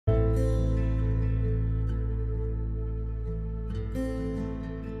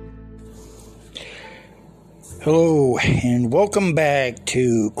Hello, and welcome back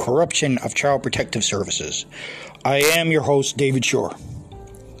to Corruption of Child Protective Services. I am your host, David Shore.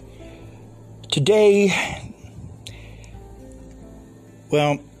 Today,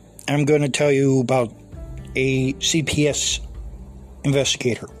 I'm going to tell you about a CPS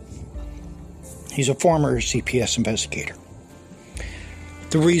investigator. He's a former CPS investigator.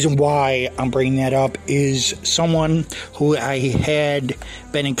 The reason why I'm bringing that up is someone who I had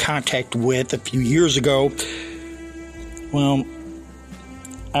been in contact with a few years ago.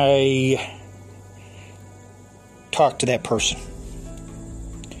 I talked to that person.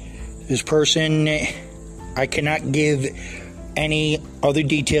 This person, I cannot give any other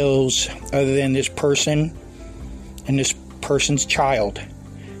details other than this person and this person's child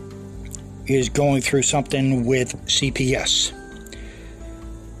is going through something with CPS.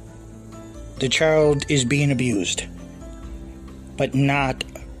 The child is being abused, but not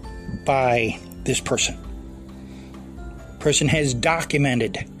by this person. Person has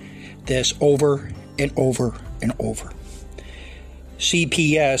documented this over and over and over.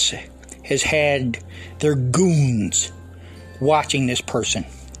 CPS has had their goons watching this person,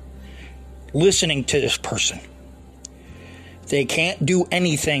 listening to this person. They can't do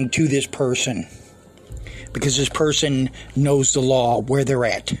anything to this person because this person knows the law where they're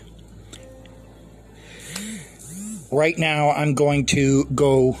at. Right now, I'm going to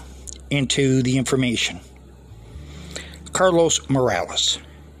go into the information. Carlos Morales,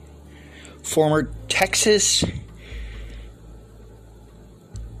 former Texas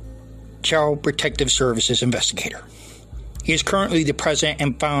Child Protective Services investigator. He is currently the president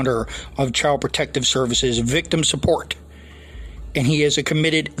and founder of Child Protective Services Victim Support, and he is a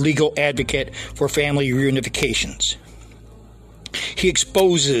committed legal advocate for family reunifications. He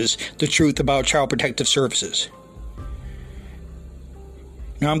exposes the truth about Child Protective Services.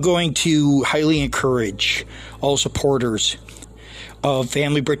 Now, I'm going to highly encourage all supporters of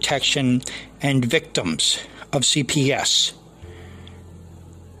family protection and victims of CPS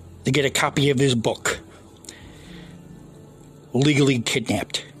to get a copy of his book, Legally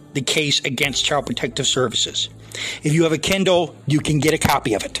Kidnapped, The Case Against Child Protective Services. If you have a Kindle, you can get a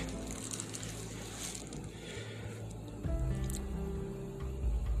copy of it.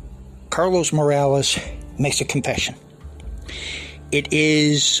 Carlos Morales makes a confession. It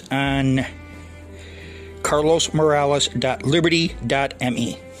is on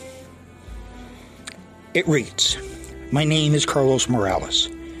carlosmorales.liberty.me. It reads, "My name is Carlos Morales,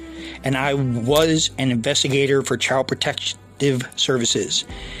 and I was an investigator for Child Protective Services,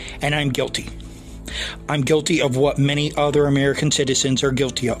 and I'm guilty. I'm guilty of what many other American citizens are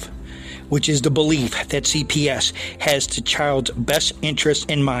guilty of, which is the belief that CPS has the child's best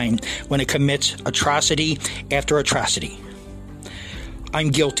interest in mind when it commits atrocity after atrocity.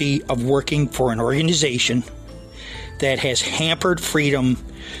 I'm guilty of working for an organization that has hampered freedom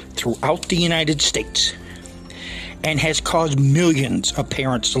throughout the United States and has caused millions of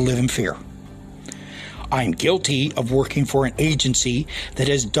parents to live in fear. I'm guilty of working for an agency that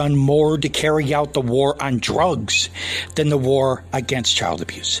has done more to carry out the war on drugs than the war against child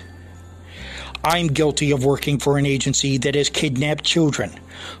abuse. I'm guilty of working for an agency that has kidnapped children,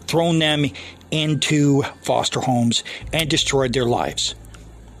 thrown them into foster homes, and destroyed their lives.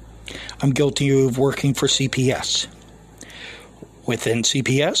 I'm guilty of working for CPS. Within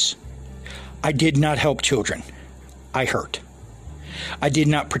CPS, I did not help children. I hurt. I did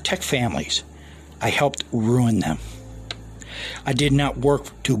not protect families. I helped ruin them. I did not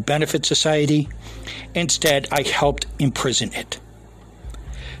work to benefit society. Instead, I helped imprison it.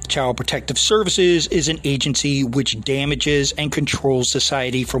 Child Protective Services is an agency which damages and controls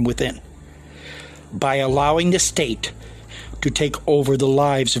society from within by allowing the state to take over the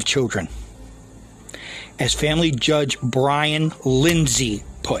lives of children. As family judge Brian Lindsay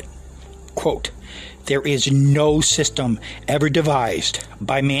put, quote, "There is no system ever devised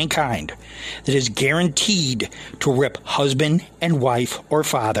by mankind that is guaranteed to rip husband and wife or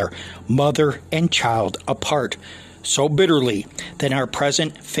father, mother and child apart so bitterly than our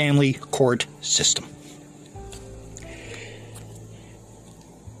present family court system."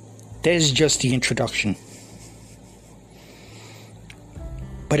 That is just the introduction.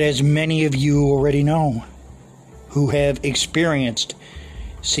 But as many of you already know who have experienced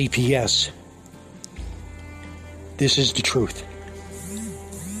CPS, this is the truth.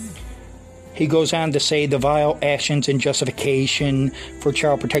 He goes on to say the vile actions and justification for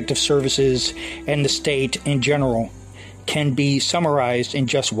Child Protective Services and the state in general can be summarized in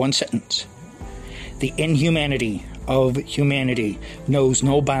just one sentence. The inhumanity of humanity knows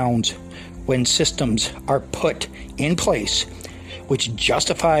no bounds when systems are put in place which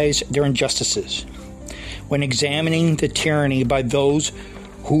justifies their injustices, when examining the tyranny by those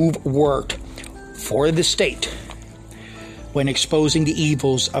who've worked for the state, when exposing the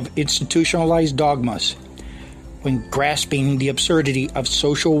evils of institutionalized dogmas, when grasping the absurdity of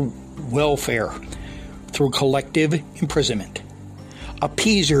social welfare through collective imprisonment.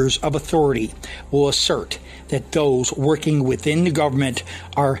 Appeasers of authority will assert that those working within the government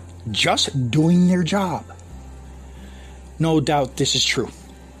are just doing their job. No doubt this is true.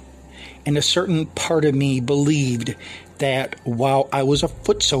 And a certain part of me believed that while I was a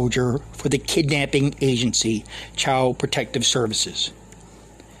foot soldier for the kidnapping agency, Child Protective Services.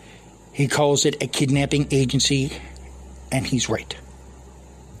 He calls it a kidnapping agency, and he's right.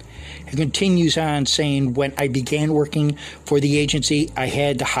 He continues on saying, when I began working for the agency, I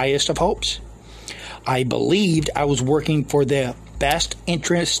had the highest of hopes. I believed I was working for the best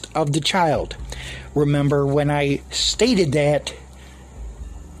interest of the child. Remember when I stated that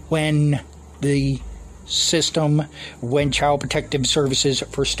when Child Protective Services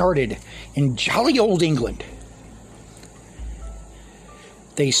first started in jolly old England.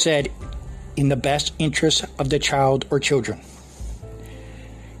 They said, in the best interest of the child or children.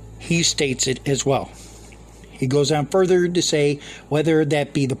 He states it as well. He goes on further to say, whether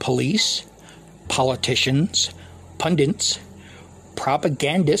that be the police, politicians, pundits,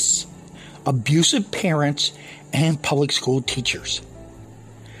 propagandists, abusive parents, and public school teachers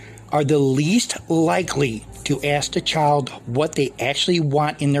are the least likely to ask the child what they actually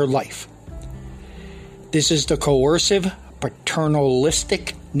want in their life. This is the coercive,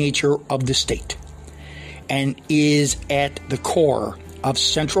 paternalistic nature of the state, and is at the core of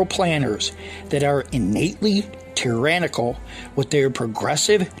central planners that are innately tyrannical with their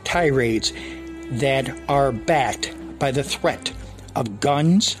progressive tirades that are backed by the threat of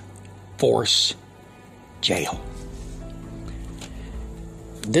guns, force, jail.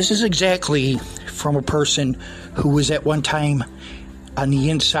 This is exactly from a person who was at one time on the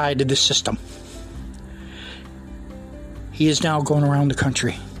inside of the system. He is now going around the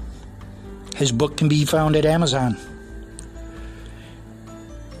country. His book can be found at Amazon.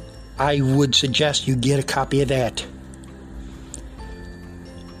 I would suggest you get a copy of that.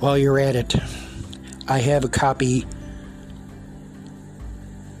 While you're at it, I have a copy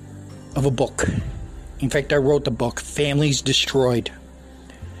of a book. In fact, I wrote the book, Families Destroyed.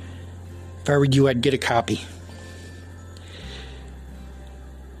 If I were you, I'd get a copy.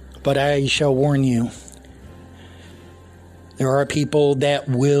 But I shall warn you, there are people that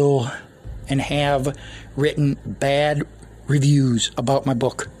will and have written bad reviews about my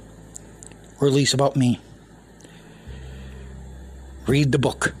book, or at least about me. Read the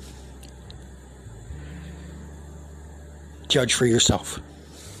book. Judge for yourself.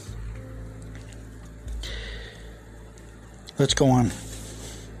 Let's go on.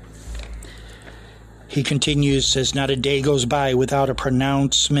 He continues, says, not a day goes by without a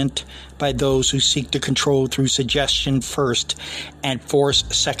pronouncement by those who seek to control through suggestion first and force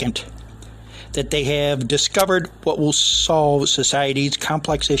second, that they have discovered what will solve society's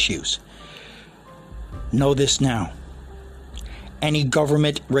complex issues. Know this now. Any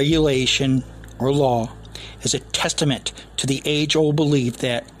government regulation or law is a testament to the age-old belief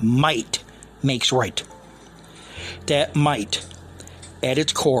that might makes right. That might, at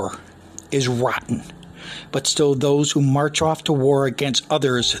its core, is rotten. But still those who march off to war against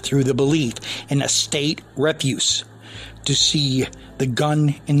others through the belief in a state refuse to see the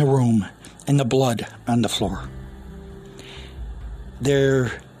gun in the room and the blood on the floor.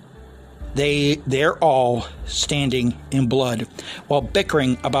 They're all standing in blood while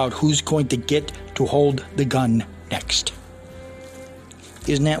bickering about who's going to get to hold the gun next.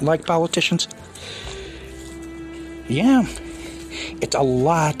 Isn't that like politicians? Yeah, it's a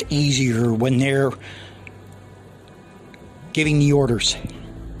lot easier when they're giving the orders.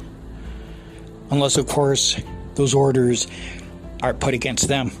 Unless, of course, those orders are put against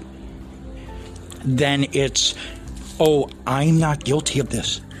them. Then it's, oh, I'm not guilty of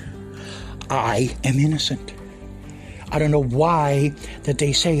this. I am innocent. I don't know why that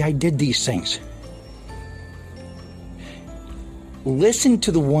they say I did these things. Listen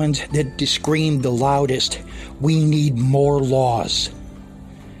to the ones that scream the loudest, we need more laws.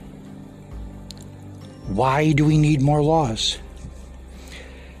 Why do we need more laws?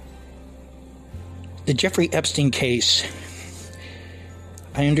 The Jeffrey Epstein case,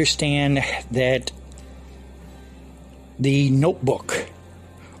 I understand that the notebook,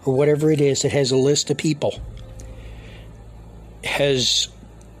 or whatever it is that has a list of people, has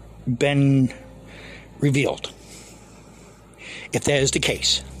been revealed. If that is the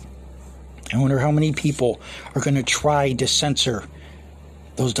case, I wonder how many people are going to try to censor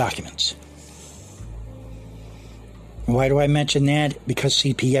those documents. Why do I mention that? Because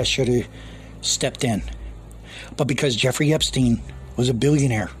CPS should have stepped in. But because Jeffrey Epstein was a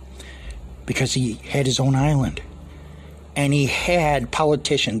billionaire, because he had his own island, and he had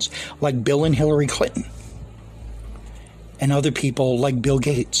politicians like Bill and Hillary Clinton, and other people like Bill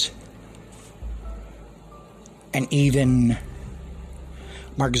Gates, and even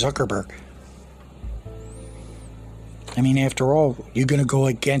Mark Zuckerberg. I mean, after all, you're going to go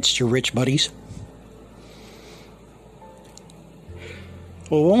against your rich buddies?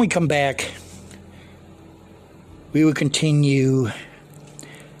 Well, when we come back, we will continue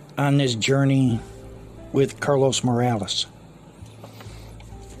on this journey with Carlos Morales.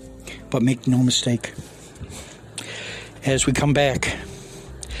 But make no mistake, as we come back,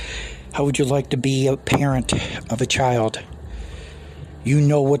 how would you like to be a parent of a child? You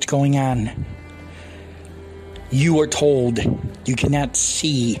know what's going on. You are told you cannot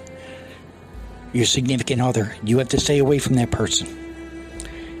see your significant other. You have to stay away from that person.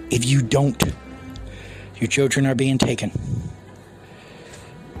 If you don't, your children are being taken.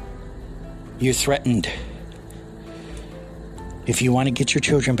 You're threatened. If you want to get your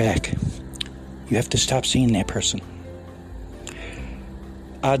children back, you have to stop seeing that person.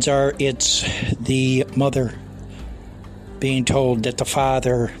 Odds are it's the mother being told that the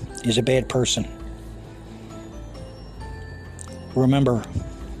father is a bad person. Remember,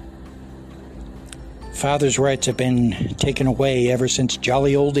 fathers' rights have been taken away ever since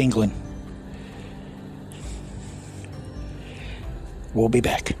jolly old England. We'll be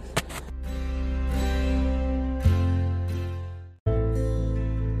back.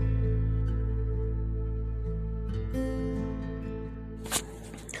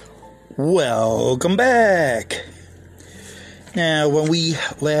 Welcome back. Now, when we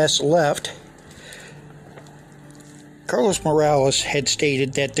last left, Carlos Morales had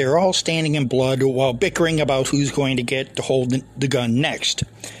stated that they're all standing in blood while bickering about who's going to get to hold the gun next.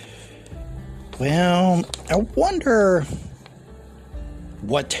 Well, I wonder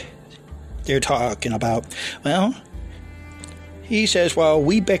what they're talking about. Well, he says, well,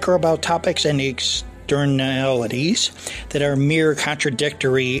 we bicker about topics and externalities that are mere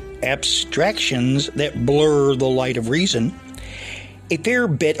contradictory abstractions that blur the light of reason. A fair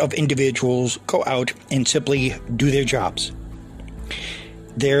bit of individuals go out and simply do their jobs.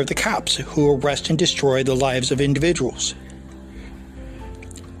 They're the cops who arrest and destroy the lives of individuals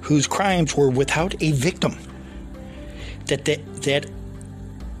whose crimes were without a victim. That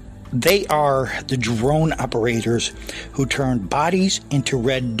they are the drone operators who turned bodies into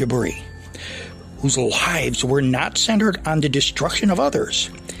red debris, whose lives were not centered on the destruction of others.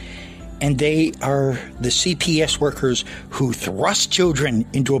 And they are the CPS workers who thrust children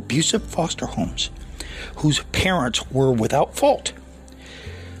into abusive foster homes, whose parents were without fault.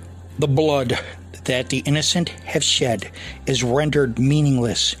 The blood that the innocent have shed is rendered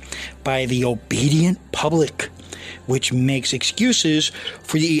meaningless by the obedient public, which makes excuses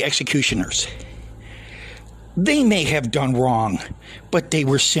for the executioners. They may have done wrong, but they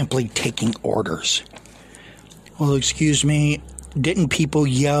were simply taking orders. Well, excuse me, didn't people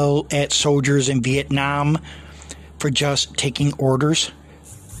yell at soldiers in Vietnam for just taking orders?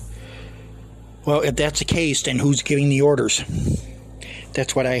 Well, if that's the case, then who's giving the orders?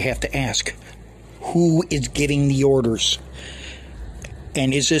 That's what I have to ask. Who is giving the orders?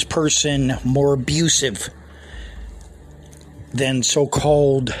 And is this person more abusive than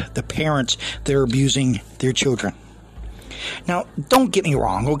so-called the parents that are abusing their children? Now, don't get me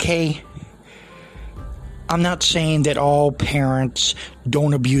wrong, okay? I'm not saying that all parents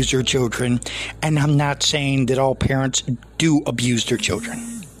don't abuse their children, and I'm not saying that all parents do abuse their children.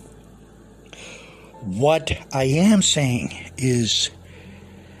 What I am saying is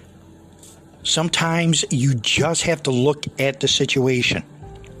sometimes you just have to look at the situation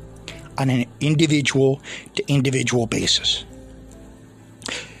on an individual-to-individual basis.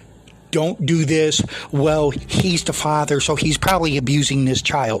 Don't do this, well, he's the father, so he's probably abusing this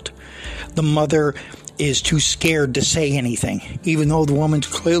child. The mother is too scared to say anything, even though the woman's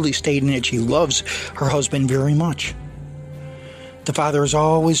clearly stating that she loves her husband very much. The father is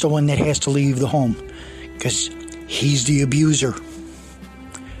always the one that has to leave the home because he's the abuser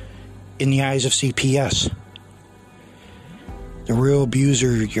in the eyes of CPS. The real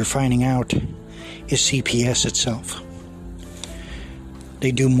abuser, you're finding out, is CPS itself.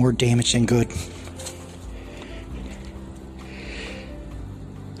 They do more damage than good.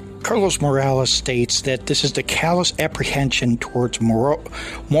 Carlos Morales states that this is the callous apprehension towards moral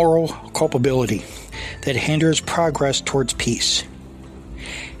culpability that hinders progress towards peace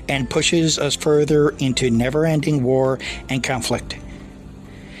and pushes us further into never-ending war and conflict.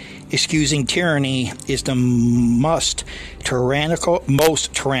 Excusing tyranny is the most tyrannical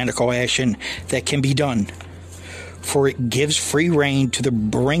action that can be done, for it gives free rein to the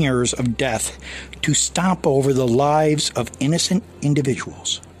bringers of death to stomp over the lives of innocent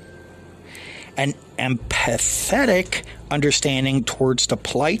individuals. An empathetic understanding towards the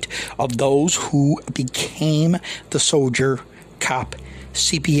plight of those who became the soldier, cop,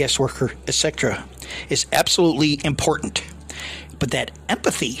 CPS worker, etc. is absolutely important. But that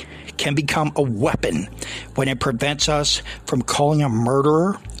empathy can become a weapon when it prevents us from calling a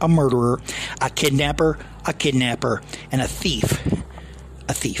murderer, a kidnapper, and a thief.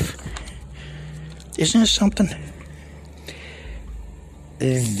 Isn't this something?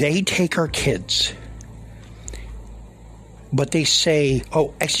 They take our kids, but they say,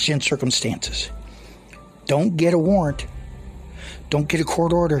 exigent circumstances. Don't get a warrant. Don't get a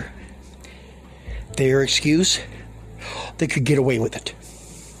court order. Their excuse, they could get away with it.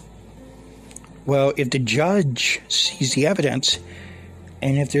 Well, if the judge sees the evidence,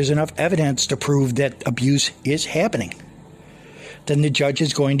 and if there's enough evidence to prove that abuse is happening, then the judge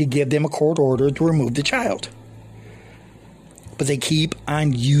is going to give them a court order to remove the child. But they keep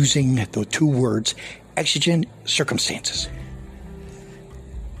on using the two words, exigent circumstances.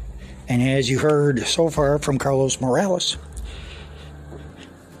 And as you heard so far from Carlos Morales,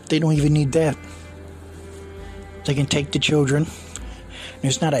 they don't even need that. They can take the children.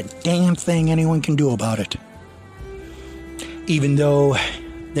 There's not a damn thing anyone can do about it. Even though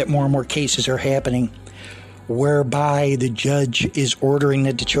that more and more cases are happening whereby the judge is ordering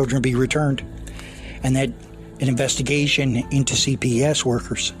that the children be returned, and that an investigation into CPS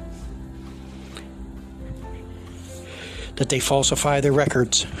workers, that they falsify their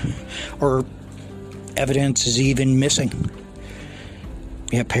records, or evidence is even missing.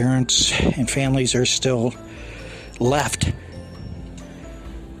 Yet parents and families are still left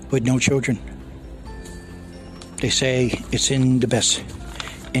with no children. They say it's in the best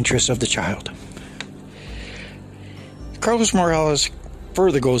interest of the child. Carlos Morales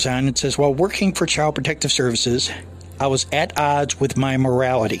further goes on and says, while working for Child Protective Services, I was at odds with my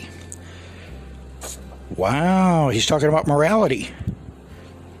morality. Wow, he's talking about morality.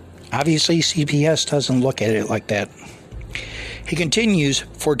 Obviously, CPS doesn't look at it like that. He continues,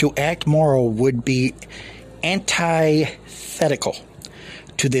 for to act moral would be antithetical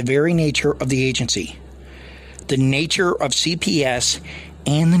to the very nature of the agency. The nature of CPS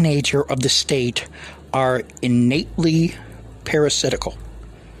and the nature of the state are innately parasitical.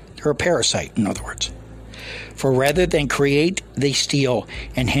 They're a parasite, in other words. For rather than create, they steal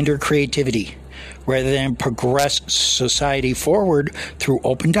and hinder creativity. Rather than progress society forward through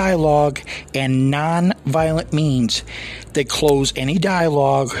open dialogue and non-violent means, they close any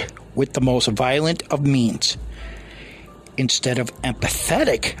dialogue with the most violent of means. Instead of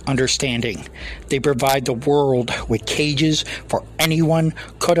empathetic understanding, they provide the world with cages for anyone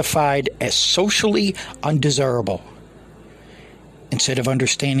codified as socially undesirable. Instead of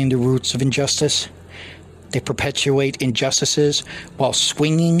understanding the roots of injustice, they perpetuate injustices while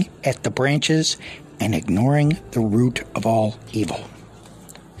swinging at the branches and ignoring the root of all evil.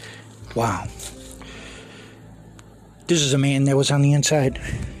 Wow. This is a man that was on the inside.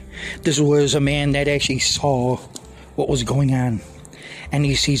 This was a man that actually saw what was going on, and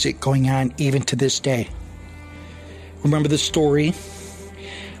he sees it going on even to this day. Remember the story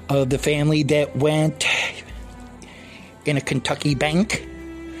of the family that went in a Kentucky bank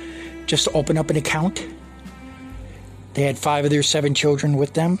just to open up an account? They had 5 of their 7 children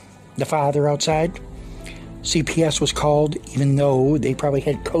with them, the father outside. CPS was called, even though they probably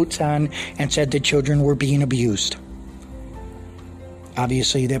had coats on and said the children were being abused.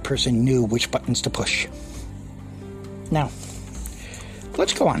 Obviously, that person knew which buttons to push. Now,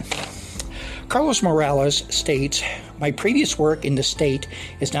 let's go on. Carlos Morales states, my previous work in the state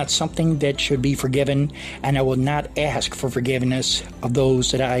is not something that should be forgiven, and I will not ask for forgiveness of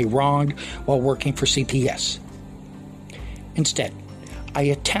those that I wronged while working for CPS. Instead, I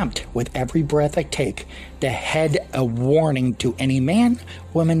attempt with every breath I take to head a warning to any man,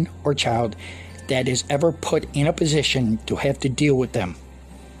 woman, or child that is ever put in a position to have to deal with them.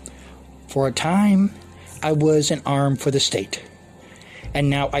 For a time, I was an arm for the state,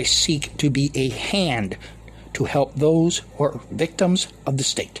 and now I seek to be a hand to help those who are victims of the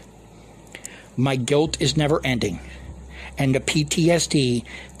state. My guilt is never ending, and the PTSD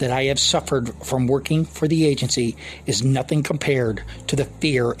that I have suffered from working for the agency is nothing compared to the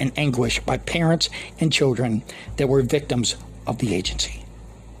fear and anguish by parents and children that were victims of the agency.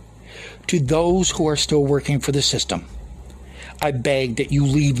 To those who are still working for the system, I beg that you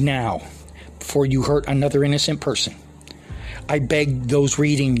leave now before you hurt another innocent person. I beg those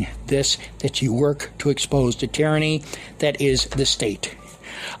reading this that you work to expose the tyranny that is the state.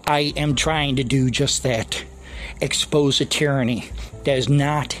 I am trying to do just that. Expose the tyranny that is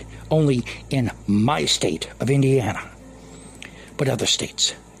not only in my state of Indiana, but other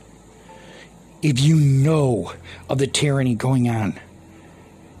states. If you know of the tyranny going on,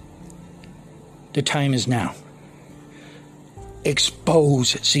 the time is now.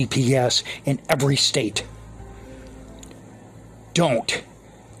 Expose CPS in every state. Don't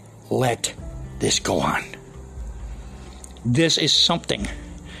let this go on. This is something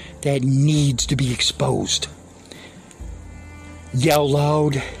that needs to be exposed. Yell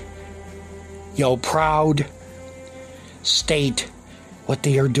loud, yell proud, state what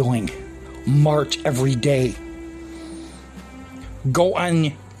they are doing. March every day. Go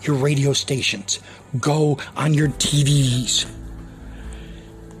on your radio stations. Go on your TVs.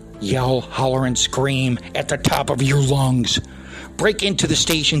 Yell, holler, and scream at the top of your lungs. Break into the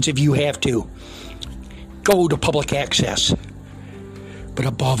stations if you have to. Go to public access. But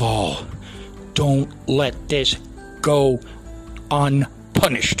above all, don't let this go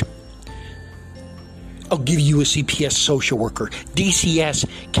unpunished. I'll give you a CPS social worker, DCS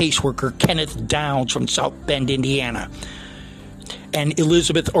caseworker Kenneth Downs from South Bend, Indiana, and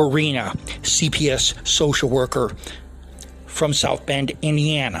Elizabeth Arena, CPS social worker from South Bend,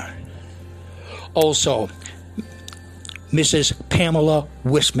 Indiana. Also, Mrs. Pamela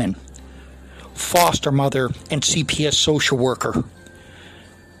Wisman, foster mother and CPS social worker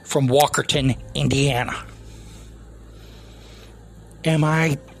from Walkerton, Indiana. Am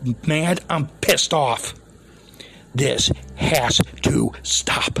I mad? I'm pissed off. This has to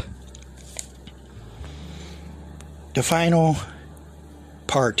stop. The final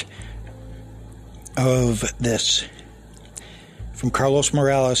part of this from Carlos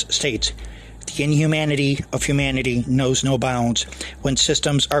Morales states, the inhumanity of humanity knows no bounds when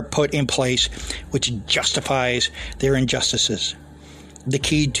systems are put in place which justifies their injustices. The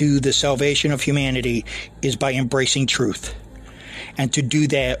key to the salvation of humanity is by embracing truth. And to do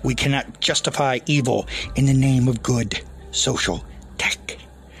that, we cannot justify evil in the name of good social tech.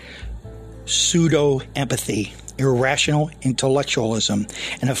 Pseudo-empathy, irrational intellectualism,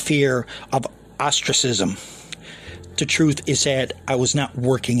 and a fear of ostracism. The truth is that I was not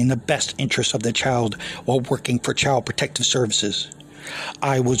working in the best interest of the child while working for Child Protective Services.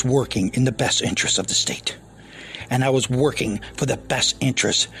 I was working in the best interest of the state. And I was working for the best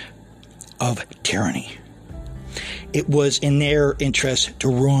interest of tyranny. It was in their interest to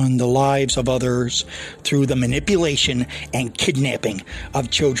ruin the lives of others through the manipulation and kidnapping of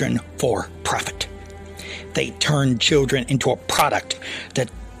children for profit. They turned children into a product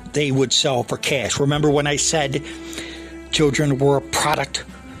that they would sell for cash. Remember when I said children were a product?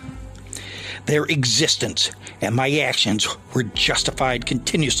 Their existence and my actions were justified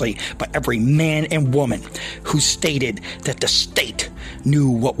continuously by every man and woman who stated that the state knew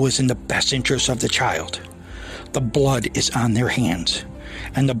what was in the best interest of the child. The blood is on their hands,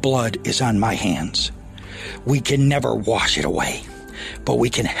 and the blood is on my hands. We can never wash it away, but we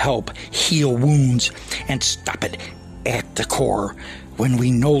can help heal wounds and stop it at the core when we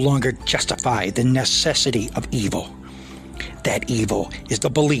no longer justify the necessity of evil. That evil is the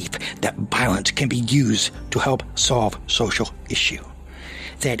belief that violence can be used to help solve social issue.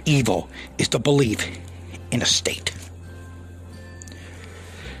 That evil is the belief in a state.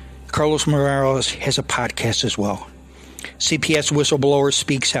 Carlos Morales has a podcast as well. CPS Whistleblower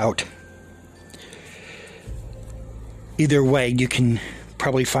Speaks Out. Either way, you can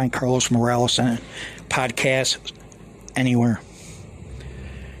probably find Carlos Morales on a podcast anywhere.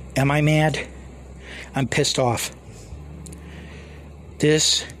 Am I mad? I'm pissed off.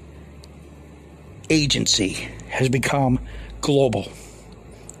 This agency has become global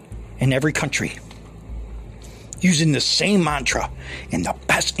in every country, using the same mantra in the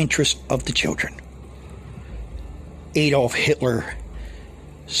best interest of the children. Adolf Hitler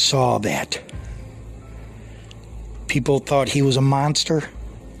saw that. People thought he was a monster.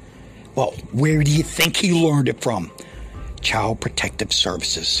 Well, where do you think he learned it from? Child Protective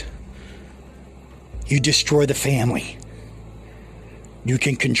Services. You destroy the family. You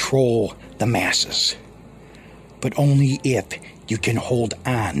can control the masses. But only if you can hold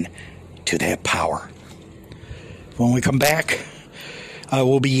on to that power. When we come back, I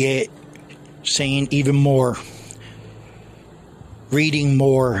will be saying even more, reading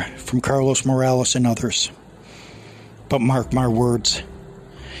more from Carlos Morales and others. But mark my words,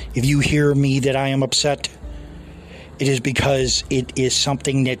 if you hear me that I am upset, it is because it is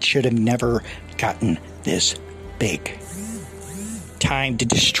something that should have never gotten this big. Time to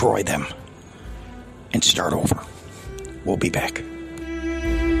destroy them and start over. We'll be back.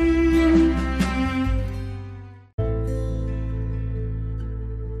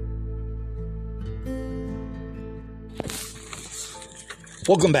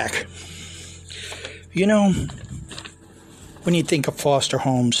 Welcome back. You know, when you think of foster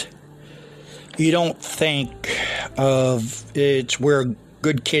homes, you don't think of it's where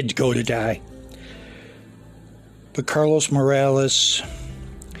good kids go to die. But Carlos Morales,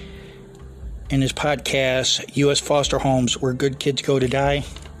 in his podcast, U.S. Foster Homes, Where Good Kids Go to Die,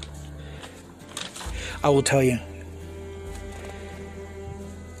 I will tell you,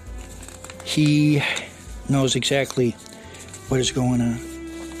 he knows exactly what is going on.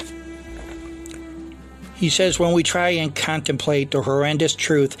 He says, when we try and contemplate the horrendous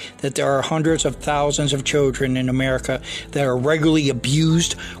truth that there are hundreds of thousands of children in America that are regularly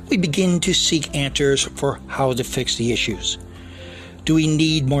abused, we begin to seek answers for how to fix the issues. Do we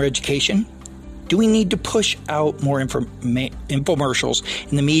need more education? Do we need to push out more infomercials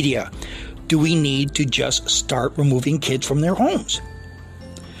in the media? Do we need to just start removing kids from their homes?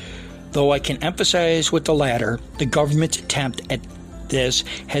 Though I can emphasize with the latter, the government's attempt at this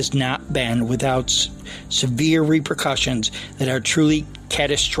has not been without severe repercussions that are truly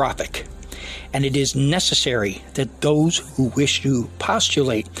catastrophic. And it is necessary that those who wish to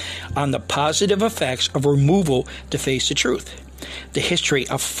postulate on the positive effects of removal to face the truth. The history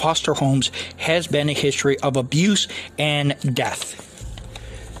of foster homes has been a history of abuse and death.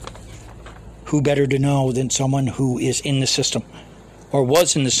 Who better to know than someone who is in the system, or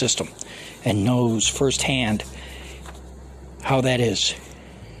was in the system, and knows firsthand how that is.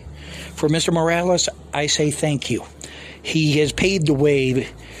 For Mr. Morales, I say thank you. He has paved the way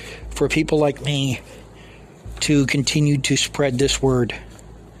for people like me to continue to spread this word.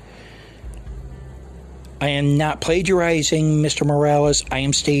 I am not plagiarizing Mr. Morales. I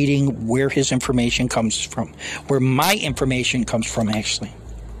am stating where his information comes from, where my information comes from, actually.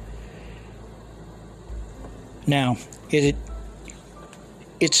 Now, it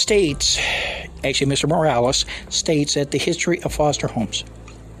states, actually Mr. Morales states that the history of foster homes.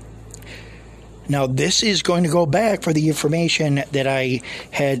 Now, this is going to go back for the information that I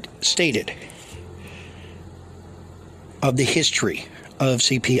had stated of the history of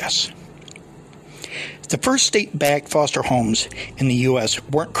CPS. The first state-backed foster homes in the U.S.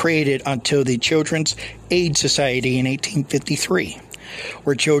 weren't created until the Children's Aid Society in 1853,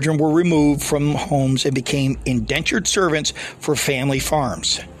 where children were removed from homes and became indentured servants for family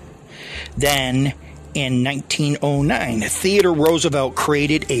farms. Then, in 1909, Theodore Roosevelt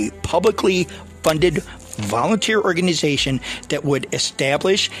created a publicly funded volunteer organization that would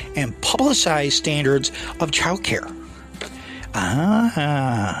establish and publicize standards of child care.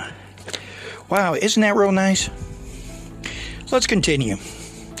 Wow, isn't that real nice? Let's continue.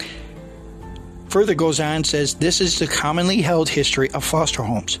 Further goes on, says, this is the commonly held history of foster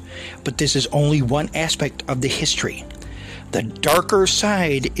homes, but this is only one aspect of the history. The darker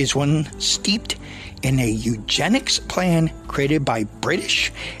side is one steeped in a eugenics plan created by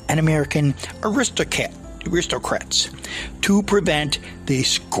British and American aristocrats to prevent the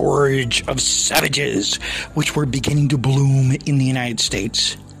scourge of savages which were beginning to bloom in the United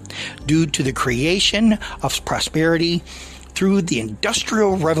States due to the creation of prosperity through the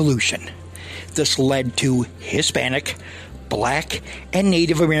Industrial Revolution. This led to Hispanic, Black, and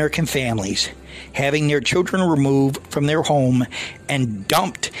Native American families having their children removed from their home and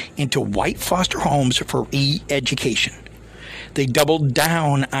dumped into white foster homes for re-education. They doubled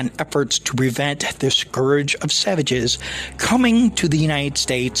down on efforts to prevent the scourge of savages coming to the United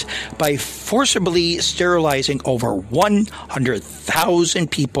States by forcibly sterilizing over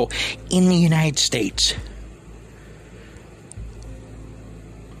 100,000 people in the United States.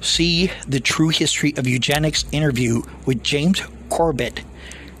 See the True History of Eugenics interview with James Corbett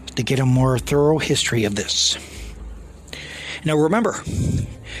to get a more thorough history of this. Now remember,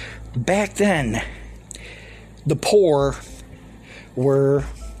 back then, the poor were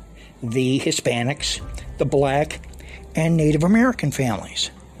the Hispanics, the Black, and Native American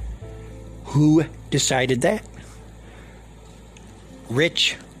families. Who decided that?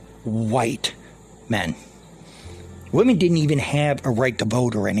 Rich, white men. Women didn't even have a right to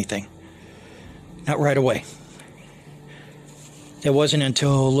vote or anything. Not right away. That wasn't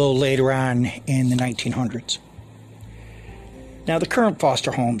until a little later on in the 1900s. Now, the current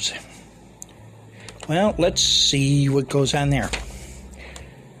foster homes. Well, let's see what goes on there.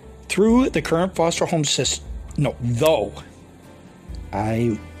 Through the current foster home system,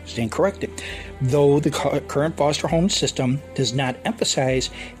 I stand corrected. Though the current foster home system does not emphasize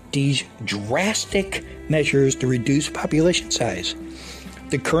these drastic measures to reduce population size,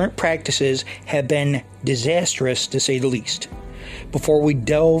 The current practices have been disastrous, to say the least. Before we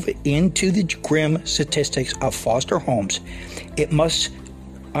delve into the grim statistics of foster homes, it must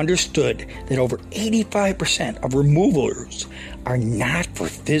understood that over 85% of removals are not for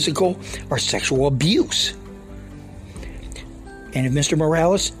physical or sexual abuse. And if Mr.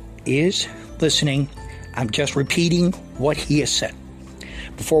 Morales is listening, I'm just repeating what he has said.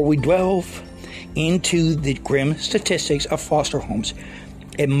 Before we delve into the grim statistics of foster homes,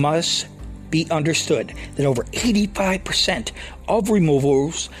 it must be understood that over 85% of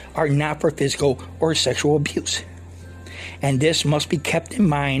removals are not for physical or sexual abuse. And this must be kept in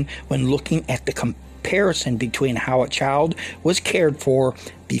mind when looking at the comparison between how a child was cared for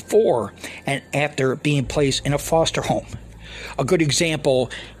before and after being placed in a foster home. A good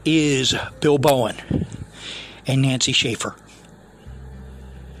example is Bill Bowen and Nancy Schaefer.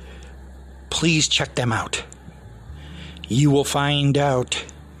 Please check them out. You will find out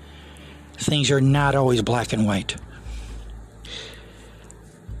things are not always black and white.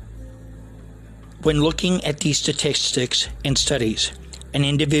 When looking at these statistics and studies, an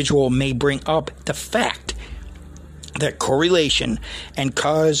individual may bring up the fact that correlation and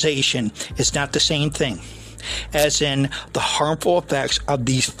causation is not the same thing, as in the harmful effects of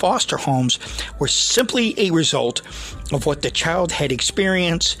these foster homes were simply a result of what the child had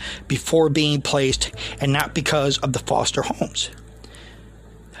experienced before being placed and not because of the foster homes.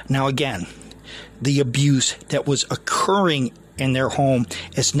 Now again, the abuse that was occurring in their home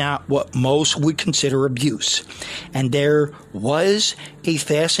is not what most would consider abuse. And there was a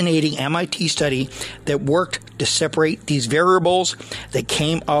fascinating MIT study that worked to separate these variables that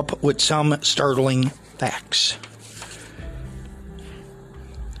came up with some startling facts.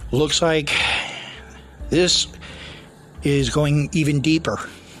 Looks like this is going even deeper.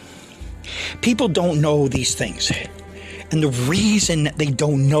 People don't know these things. And the reason they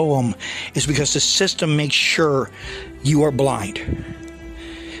don't know them is because the system makes sure you are blind.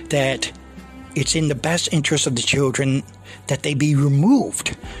 That it's in the best interest of the children that they be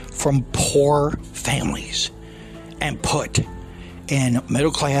removed from poor families and put in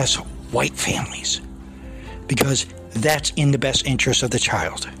middle-class white families. Because that's in the best interest of the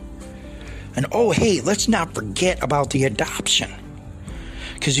child. And oh, hey, let's not forget about the adoption.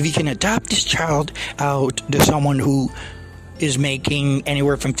 Because if you can adopt this child out to someone who is making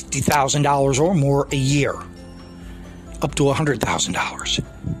anywhere from $50,000 or more a year, up to $100,000,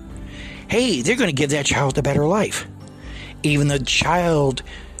 hey, they're going to give that child a better life. Even though the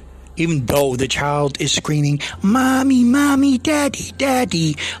child is screaming, "Mommy, Mommy, Daddy,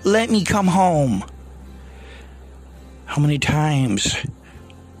 Daddy, let me come home." How many times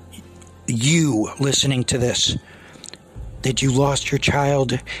you listening to this that you lost your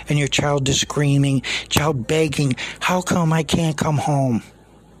child and your child is screaming, child begging, "How come I can't come home?"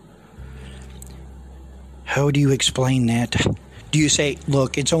 How do you explain that? Do you say,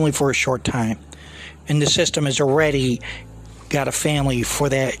 "Look, it's only for a short time, and the system has already got a family for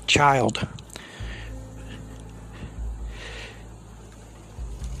that child"?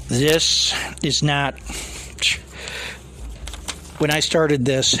 This is not... When I started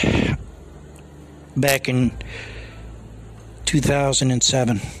this back in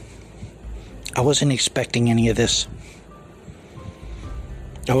 2007, I wasn't expecting any of this.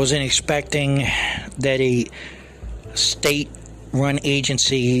 I wasn't expecting that a state-run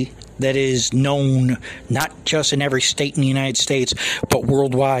agency that is known not just in every state in the United States, but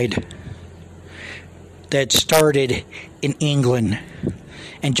worldwide, that started in England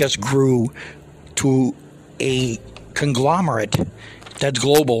and just grew to a conglomerate that's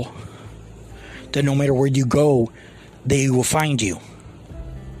global, that no matter where you go, they will find you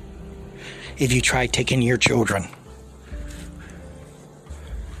if you try taking your children.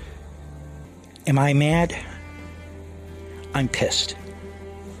 Am I mad? I'm pissed.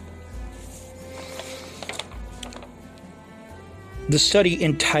 The study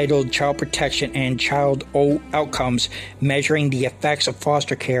entitled Child Protection and Child Outcomes Measuring the Effects of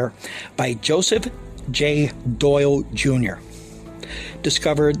Foster Care by Joseph J. Doyle Jr.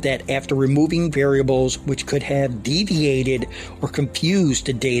 discovered that after removing variables which could have deviated or confused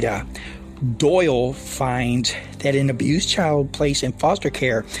the data, Doyle finds that an abused child placed in foster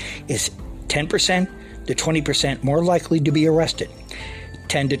care is 10% to 20% more likely to be arrested,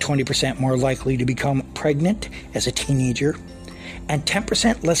 10 to 20% more likely to become pregnant as a teenager, and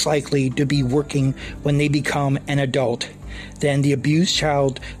 10% less likely to be working when they become an adult than the abused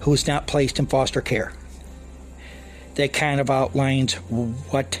child who is not placed in foster care. That kind of outlines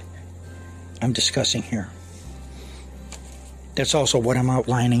what I'm discussing here. That's also what I'm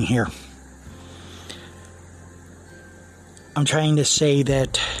outlining here. I'm trying to say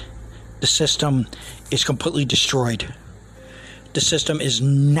that the system is completely destroyed. The system is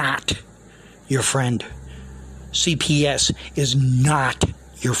not your friend. CPS is not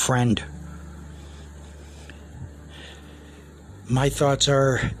your friend. My thoughts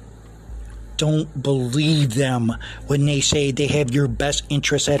are, don't believe them when they say they have your best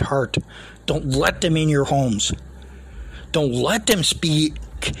interests at heart. Don't let them in your homes. Don't let them speak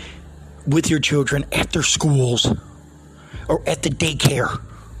with your children at their schools or at the daycare.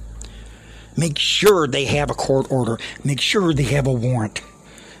 Make sure they have a court order. Make sure they have a warrant.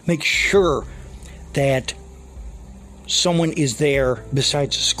 Make sure that someone is there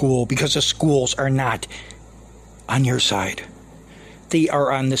besides the school, because the schools are not on your side. They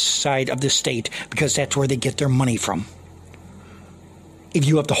are on the side of the state because that's where they get their money from. If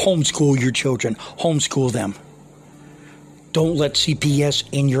you have to homeschool your children, homeschool them. Don't let CPS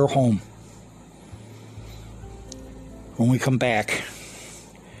in your home. When we come back,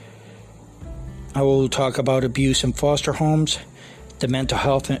 I will talk about abuse in foster homes, the mental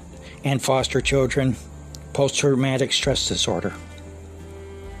health and foster children, post-traumatic stress disorder.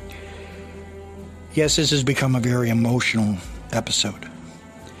 Yes, this has become a very emotional episode,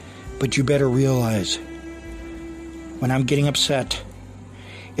 but you better realize when I'm getting upset,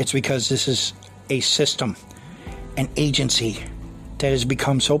 it's because this is a system, an agency that has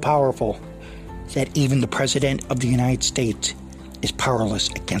become so powerful that even the President of the United States is powerless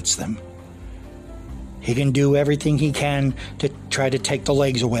against them. He can do everything he can to try to take the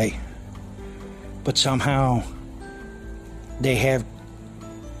legs away, but somehow they have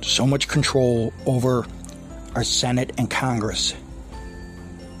so much control over our Senate and Congress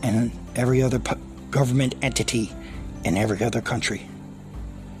and every other government entity in every other country.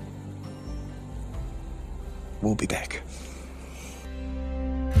 We'll be back.